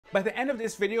By the end of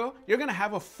this video, you're gonna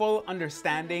have a full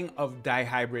understanding of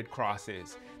dihybrid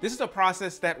crosses. This is a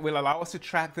process that will allow us to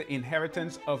track the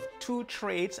inheritance of 2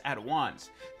 traits at once.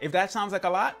 If that sounds like a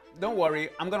lot, don't worry,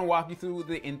 I'm gonna walk you through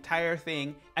the entire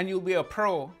thing and you'll be a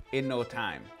pro in no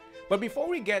time. But before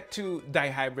we get to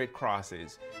dihybrid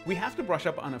crosses, we have to brush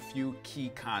up on a few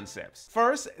key concepts.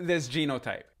 First, there's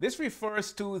genotype. This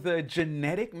refers to the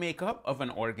genetic makeup of an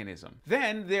organism.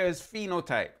 Then there's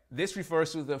phenotype. This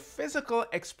refers to the physical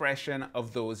expression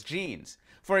of those genes.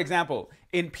 For example,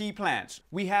 in pea plants,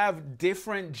 we have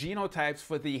different genotypes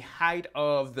for the height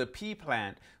of the pea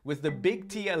plant, with the big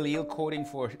T allele coding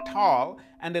for tall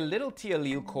and the little t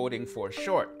allele coding for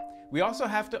short. We also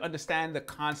have to understand the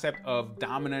concept of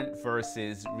dominant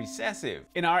versus recessive.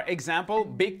 In our example,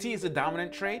 big T is a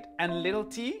dominant trait and little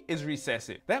t is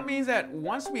recessive. That means that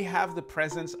once we have the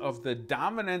presence of the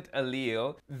dominant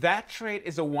allele, that trait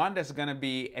is the one that's going to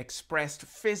be expressed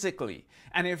physically.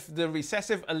 And if the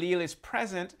recessive allele is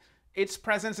present, its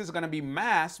presence is going to be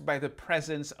masked by the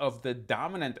presence of the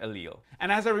dominant allele. And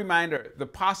as a reminder, the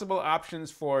possible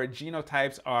options for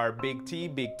genotypes are big T,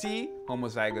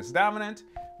 homozygous dominant,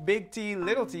 big T,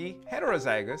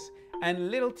 heterozygous,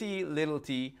 and little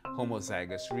t,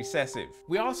 homozygous recessive.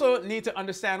 We also need to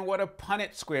understand what a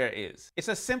Punnet square is. It's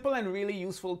a simple and really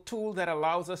useful tool that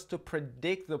allows us to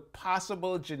predict the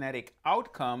possible genetic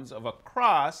outcomes of a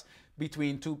cross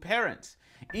between 2 parents.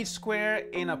 Each square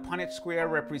in a Punnet square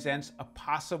represents a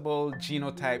possible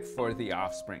genotype for the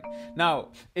offspring. Now,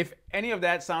 if any of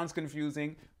that sounds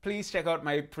confusing, please check out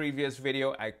my previous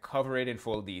video. I cover it in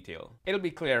full detail. It'll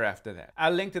be clear after that.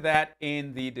 I'll link to that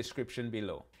in the description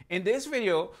below. In this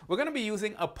video, we're going to be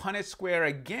using a Punnet square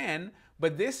again,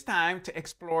 but this time to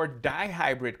explore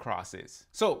dihybrid crosses.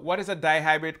 So what is a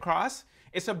dihybrid cross?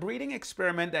 It's a breeding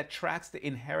experiment that tracks the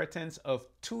inheritance of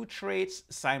 2 traits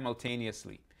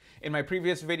simultaneously. In my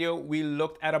previous video, we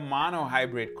looked at a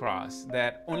monohybrid cross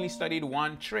that only studied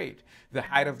 1 trait, the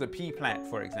height of the pea plant,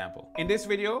 for example. In this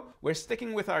video, we're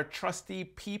sticking with our trusty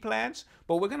pea plants,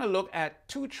 but we're going to look at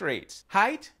 2 traits,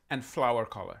 height and flower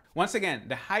color. Once again,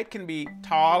 the height can be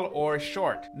tall or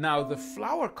short. Now, the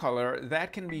flower color,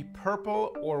 that can be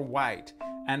purple or white.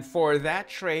 And for that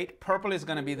trait, purple is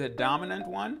going to be the dominant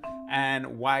one and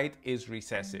white is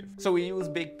recessive. So we use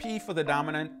big P for the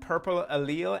dominant purple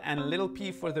allele and little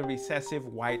p for the recessive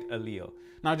white allele.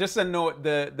 Now just a note,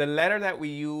 the letter that we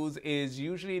use is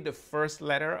usually the first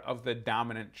letter of the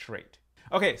dominant trait.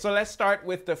 Okay, so let's start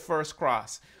with the first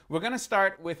cross. We're going to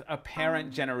start with a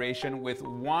parent generation with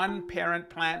 1 parent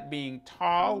plant being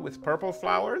tall with purple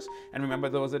flowers. And remember,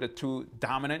 those are the 2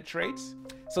 dominant traits.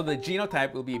 So the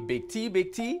genotype will be big T,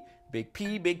 big P,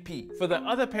 big P. For the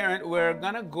other parent, we're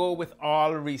gonna go with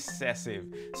all recessive.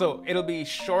 So it'll be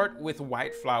short with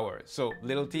white flowers. So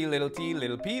little t, little p,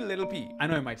 little p. I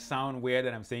know it might sound weird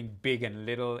that I'm saying big and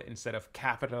little instead of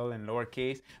capital and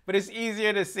lowercase, but it's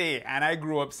easier to say, and I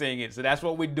grew up saying it, so that's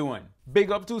what we're doing. Big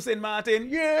up to St. Martin,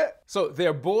 yeah! So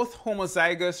they're both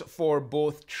homozygous for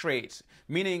both traits,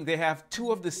 meaning they have 2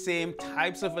 of the same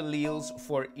types of alleles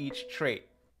for each trait.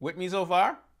 With me so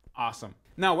far? Awesome.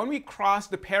 Now, when we cross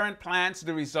the parent plants,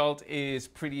 the result is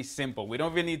pretty simple. We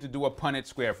don't even need to do a Punnet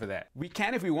square for that. We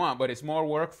can if we want, but it's more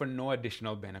work for no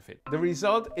additional benefit. The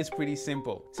result is pretty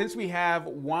simple. Since we have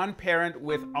 1 parent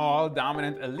with all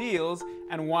dominant alleles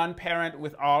and 1 parent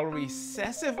with all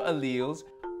recessive alleles,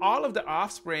 all of the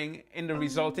offspring in the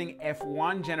resulting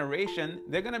F1 generation,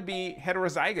 they're gonna be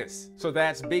heterozygous. So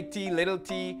that's big T,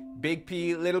 big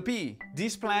P, little p.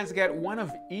 These plants get 1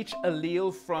 of each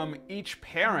allele from each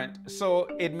parent, so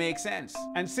it makes sense.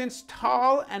 And since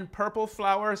tall and purple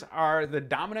flowers are the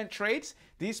dominant traits,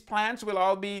 these plants will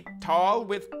all be tall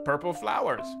with purple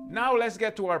flowers. Now let's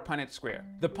get to our Punnet square.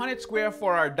 The Punnet square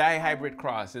for our dihybrid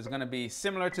cross is going to be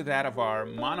similar to that of our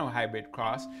monohybrid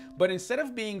cross, but instead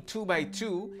of being 2 by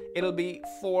 2, it'll be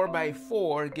 4 by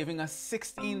 4, giving us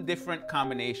 16 different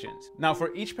combinations. Now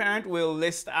for each parent, we'll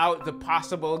list out the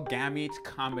possible gamete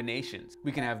combinations.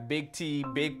 We can have big T,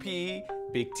 big P,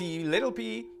 big T, little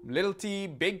p,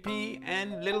 big P,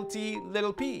 and little t,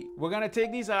 little p. We're gonna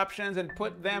take these options and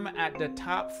put them at the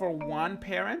top for 1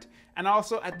 parent and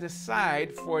also at the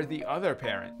side for the other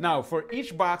parent. Now, for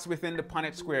each box within the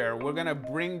Punnet square, we're gonna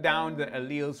bring down the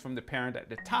alleles from the parent at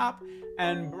the top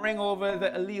and bring over the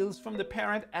alleles from the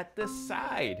parent at the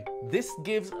side. This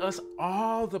gives us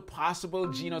all the possible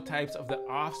genotypes of the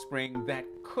offspring that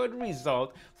could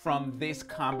result from this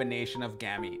combination of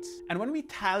gametes. And when we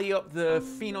tally up the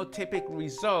phenotypic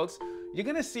results, you're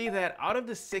gonna see that out of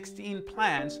the 16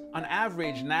 plants, on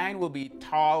average, 9 will be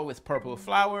tall with purple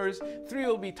flowers, 3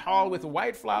 will be tall with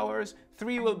white flowers,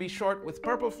 3 will be short with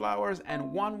purple flowers,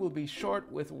 and 1 will be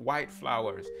short with white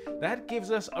flowers. That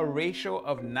gives us a ratio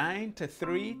of 9 to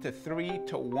 3 to 3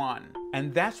 to 1.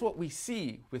 And that's what we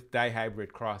see with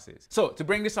dihybrid crosses. So to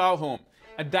bring this all home,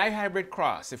 a dihybrid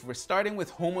cross, if we're starting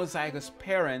with homozygous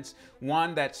parents,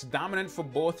 one that's dominant for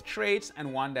both traits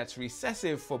and one that's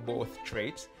recessive for both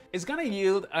traits, is going to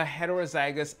yield a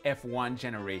heterozygous F1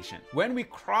 generation. When we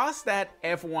cross that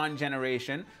F1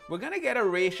 generation, we're going to get a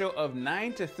ratio of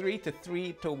 9 to 3 to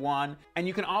 3 to 1, and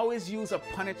you can always use a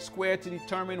Punnet square to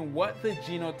determine what the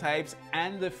genotypes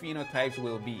and the phenotypes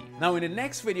will be. Now in the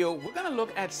next video, we're going to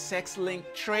look at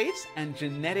sex-linked traits and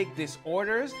genetic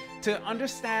disorders to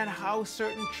understand how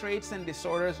certain traits and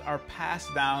disorders are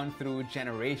passed down through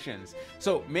generations.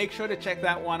 So make sure to check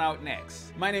that one out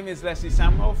next. My name is Leslie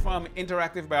Samuel from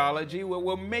Interactive Biology, where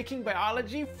we're making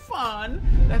biology fun.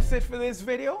 That's it for this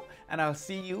video, and I'll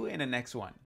see you in the next one.